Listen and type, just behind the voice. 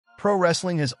Pro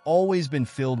wrestling has always been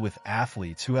filled with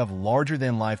athletes who have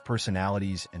larger-than-life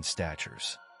personalities and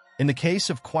statures. In the case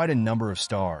of quite a number of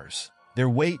stars, their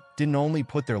weight didn't only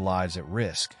put their lives at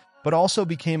risk, but also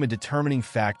became a determining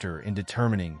factor in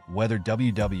determining whether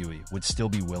WWE would still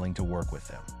be willing to work with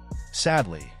them.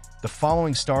 Sadly, the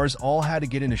following stars all had to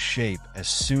get into shape as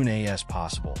soon as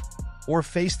possible, or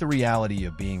face the reality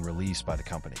of being released by the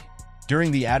company.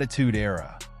 During the Attitude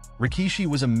Era, Rikishi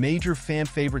was a major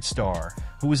fan-favorite star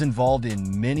who was involved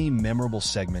in many memorable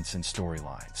segments and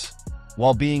storylines.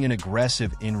 While being an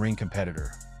aggressive in-ring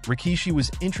competitor, Rikishi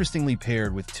was interestingly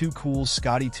paired with Too Cool,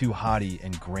 Scotty 2 Hotty,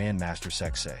 and Grandmaster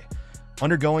Sexay,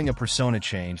 undergoing a persona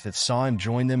change that saw him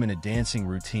join them in a dancing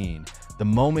routine the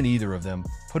moment either of them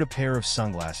put a pair of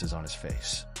sunglasses on his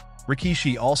face.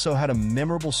 Rikishi also had a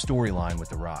memorable storyline with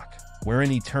The Rock,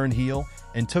 wherein he turned heel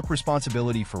and took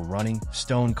responsibility for running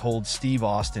Stone Cold Steve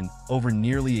Austin over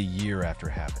nearly a year after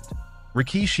it happened.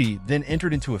 Rikishi then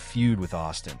entered into a feud with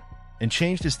Austin and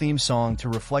changed his theme song to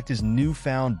reflect his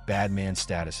newfound badman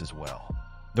status as well.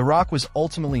 The Rock was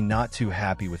ultimately not too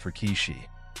happy with Rikishi,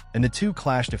 and the two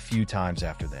clashed a few times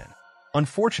after then.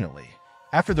 Unfortunately,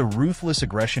 after the Ruthless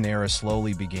Aggression era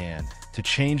slowly began to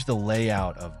change the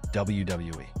layout of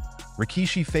WWE,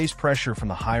 Rikishi faced pressure from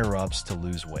the higher-ups to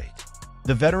lose weight.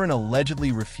 The veteran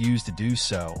allegedly refused to do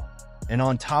so, and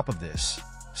on top of this,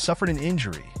 suffered an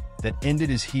injury that ended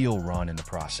his heel run in the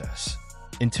process.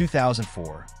 In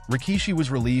 2004, Rikishi was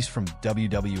released from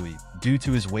WWE due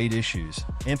to his weight issues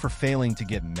and for failing to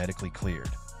get medically cleared.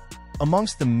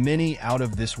 Amongst the many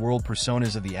out-of-this-world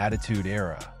personas of the Attitude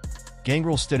Era,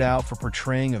 Gangrel stood out for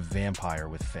portraying a vampire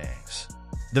with fangs.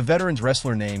 The veteran's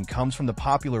wrestler name comes from the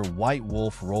popular White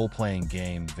Wolf role-playing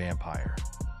game Vampire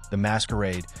the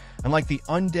Masquerade. Unlike the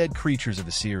undead creatures of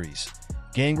the series,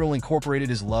 Gangrel incorporated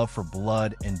his love for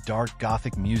blood and dark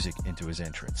gothic music into his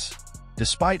entrance.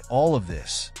 Despite all of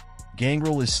this,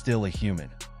 Gangrel is still a human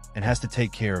and has to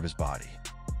take care of his body.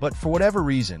 But for whatever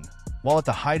reason, while at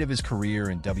the height of his career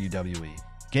in WWE,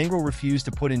 Gangrel refused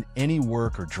to put in any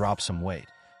work or drop some weight,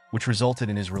 which resulted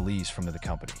in his release from the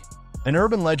company. An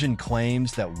urban legend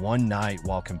claims that one night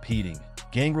while competing,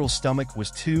 Gangrel's stomach was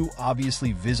too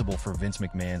obviously visible for Vince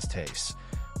McMahon's tastes,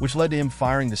 which led to him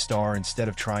firing the star instead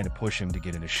of trying to push him to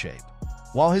get into shape.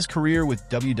 While his career with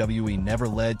WWE never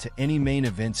led to any main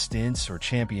event stints or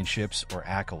championships or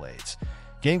accolades,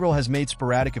 Gangrel has made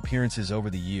sporadic appearances over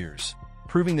the years,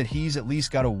 proving that he's at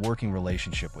least got a working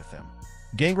relationship with them.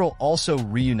 Gangrel also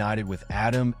reunited with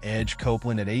Adam Edge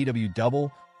Copeland at AEW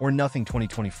Double or Nothing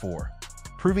 2024,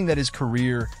 proving that his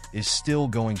career is still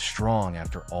going strong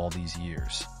after all these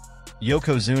years.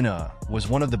 Yokozuna was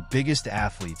one of the biggest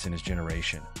athletes in his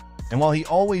generation, and while he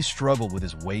always struggled with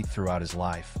his weight throughout his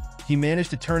life, he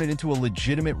managed to turn it into a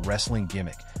legitimate wrestling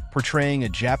gimmick, portraying a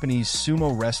Japanese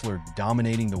sumo wrestler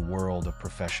dominating the world of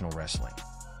professional wrestling.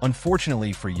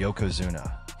 Unfortunately for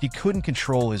Yokozuna, he couldn't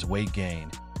control his weight gain,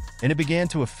 and it began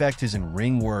to affect his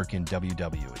in-ring work in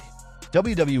WWE.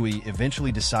 WWE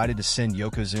eventually decided to send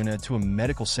Yokozuna to a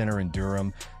medical center in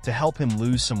Durham to help him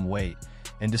lose some weight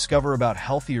and discover about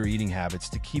healthier eating habits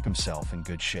to keep himself in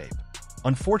good shape.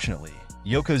 Unfortunately,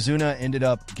 Yokozuna ended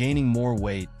up gaining more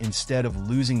weight instead of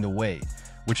losing the weight,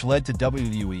 which led to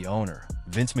WWE owner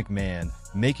Vince McMahon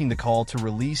making the call to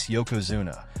release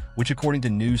Yokozuna, which according to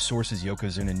news sources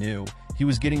Yokozuna knew he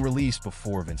was getting released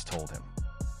before Vince told him.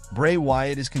 Bray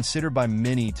Wyatt is considered by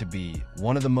many to be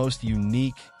one of the most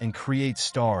unique and creative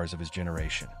stars of his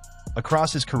generation.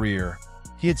 Across his career,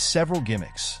 he had several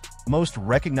gimmicks, most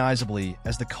recognizably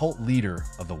as the cult leader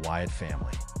of the Wyatt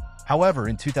family. However,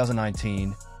 in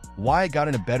 2019, Wyatt got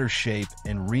into better shape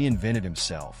and reinvented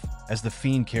himself as the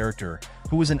Fiend character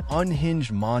who was an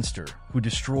unhinged monster who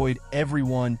destroyed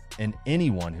everyone and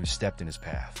anyone who stepped in his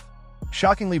path.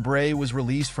 Shockingly, Bray was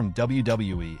released from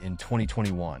WWE in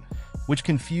 2021, which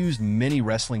confused many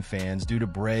wrestling fans due to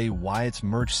Bray Wyatt's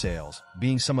merch sales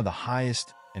being some of the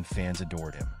highest and fans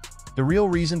adored him. The real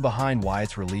reason behind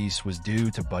Wyatt's release was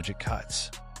due to budget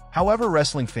cuts. However,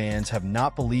 wrestling fans have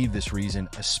not believed this reason,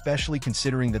 especially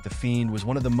considering that The Fiend was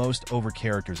one of the most over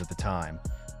characters at the time.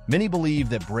 Many believe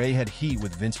that Bray had heat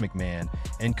with Vince McMahon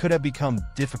and could have become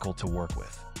difficult to work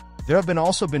with. There have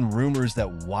also been rumors that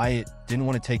Wyatt didn't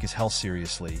want to take his health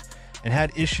seriously and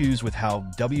had issues with how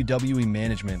WWE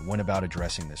management went about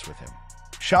addressing this with him.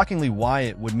 Shockingly,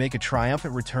 Wyatt would make a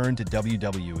triumphant return to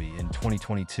WWE in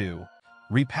 2022,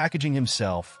 repackaging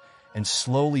himself and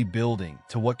slowly building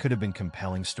to what could have been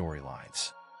compelling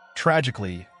storylines.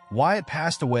 Tragically, Wyatt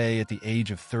passed away at the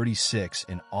age of 36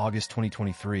 in August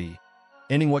 2023,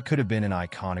 ending what could have been an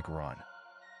iconic run.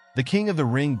 The King of the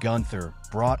Ring Gunther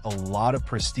brought a lot of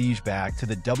prestige back to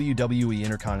the WWE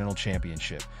Intercontinental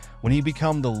Championship when he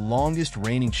became the longest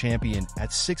reigning champion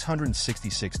at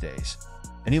 666 days.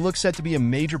 And he looks set to be a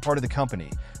major part of the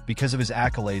company because of his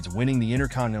accolades winning the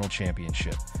Intercontinental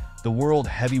Championship, the World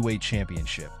Heavyweight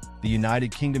Championship, the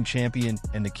United Kingdom Champion,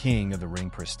 and the King of the Ring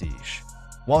prestige.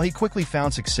 While he quickly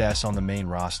found success on the main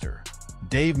roster,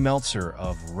 Dave Meltzer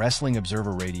of Wrestling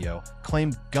Observer Radio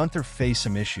claimed Gunther faced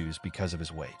some issues because of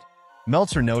his weight.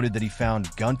 Meltzer noted that he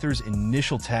found Gunther's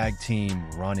initial tag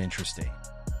team run interesting,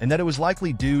 and that it was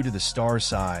likely due to the star's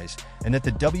size and that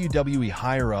the WWE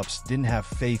higher-ups didn't have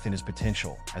faith in his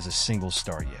potential as a single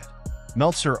star yet.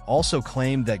 Meltzer also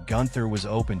claimed that Gunther was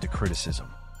open to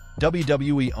criticism.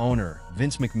 WWE owner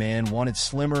Vince McMahon wanted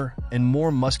slimmer and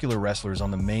more muscular wrestlers on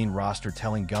the main roster,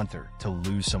 telling Gunther to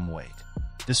lose some weight.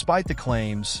 Despite the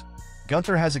claims,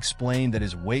 Gunther has explained that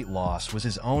his weight loss was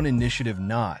his own initiative,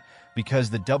 not because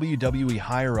the WWE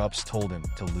higher-ups told him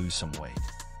to lose some weight.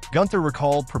 Gunther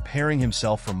recalled preparing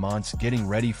himself for months, getting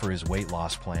ready for his weight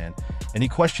loss plan, and he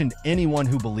questioned anyone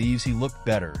who believes he looked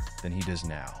better than he does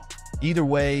now. Either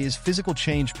way, his physical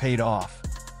change paid off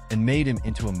and made him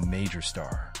into a major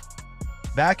star.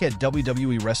 Back at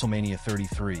WWE WrestleMania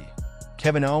 33,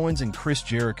 Kevin Owens and Chris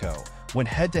Jericho went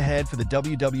head-to-head for the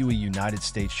WWE United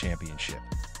States Championship,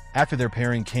 after their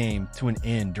pairing came to an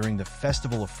end during the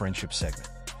Festival of Friendship segment.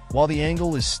 While the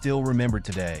angle is still remembered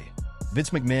today,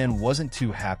 Vince McMahon wasn't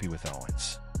too happy with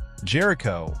Owens.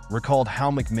 Jericho recalled how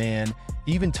McMahon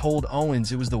even told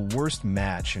Owens it was the worst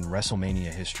match in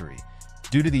WrestleMania history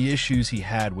due to the issues he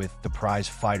had with the prize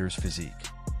fighter's physique.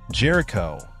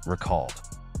 Jericho recalled,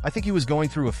 "I think he was going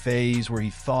through a phase where he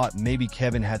thought maybe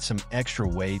Kevin had some extra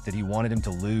weight that he wanted him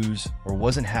to lose or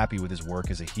wasn't happy with his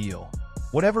work as a heel."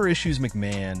 Whatever issues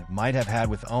McMahon might have had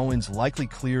with Owens likely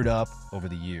cleared up over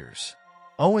the years.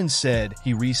 Owens said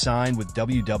he re-signed with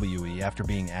WWE after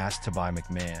being asked to buy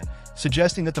McMahon,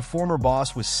 suggesting that the former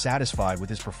boss was satisfied with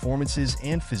his performances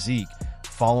and physique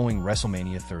following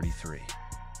WrestleMania 33.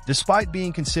 Despite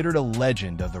being considered a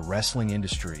legend of the wrestling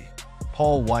industry,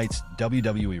 Paul White's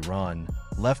WWE run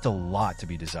left a lot to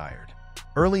be desired.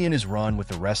 Early in his run with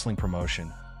the wrestling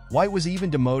promotion, White was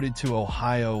even demoted to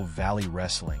Ohio Valley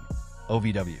Wrestling,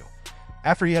 OVW,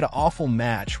 after he had an awful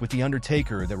match with The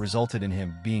Undertaker that resulted in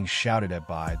him being shouted at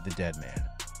by the Dead Man.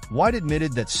 White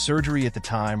admitted that surgery at the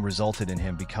time resulted in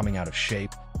him becoming out of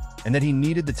shape and that he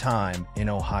needed the time in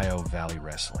Ohio Valley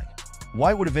Wrestling.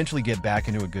 White would eventually get back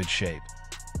into a good shape,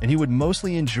 and he would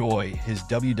mostly enjoy his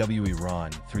WWE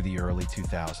run through the early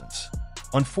 2000s.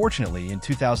 Unfortunately, in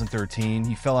 2013,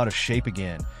 he fell out of shape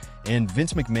again, and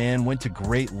Vince McMahon went to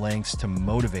great lengths to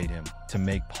motivate him to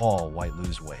make Paul White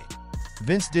lose weight.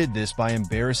 Vince did this by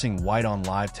embarrassing White on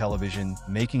live television,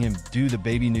 making him do the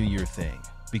Baby New Year thing,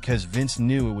 because Vince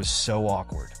knew it was so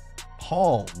awkward.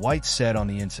 Paul White said on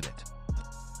the incident,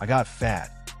 "I got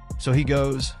fat." So he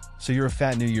goes, "So you're a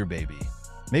fat New Year baby.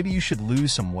 Maybe you should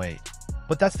lose some weight."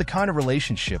 But that's the kind of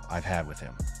relationship I've had with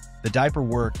him. The diaper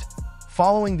worked.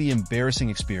 Following the embarrassing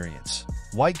experience,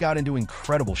 White got into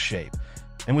incredible shape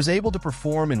and was able to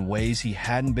perform in ways he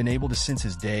hadn't been able to since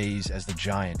his days as the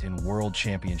Giant in World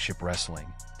Championship Wrestling,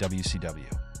 WCW.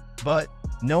 But,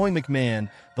 knowing McMahon,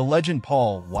 the legend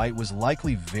Paul White was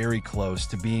likely very close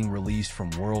to being released from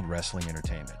World Wrestling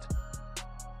Entertainment.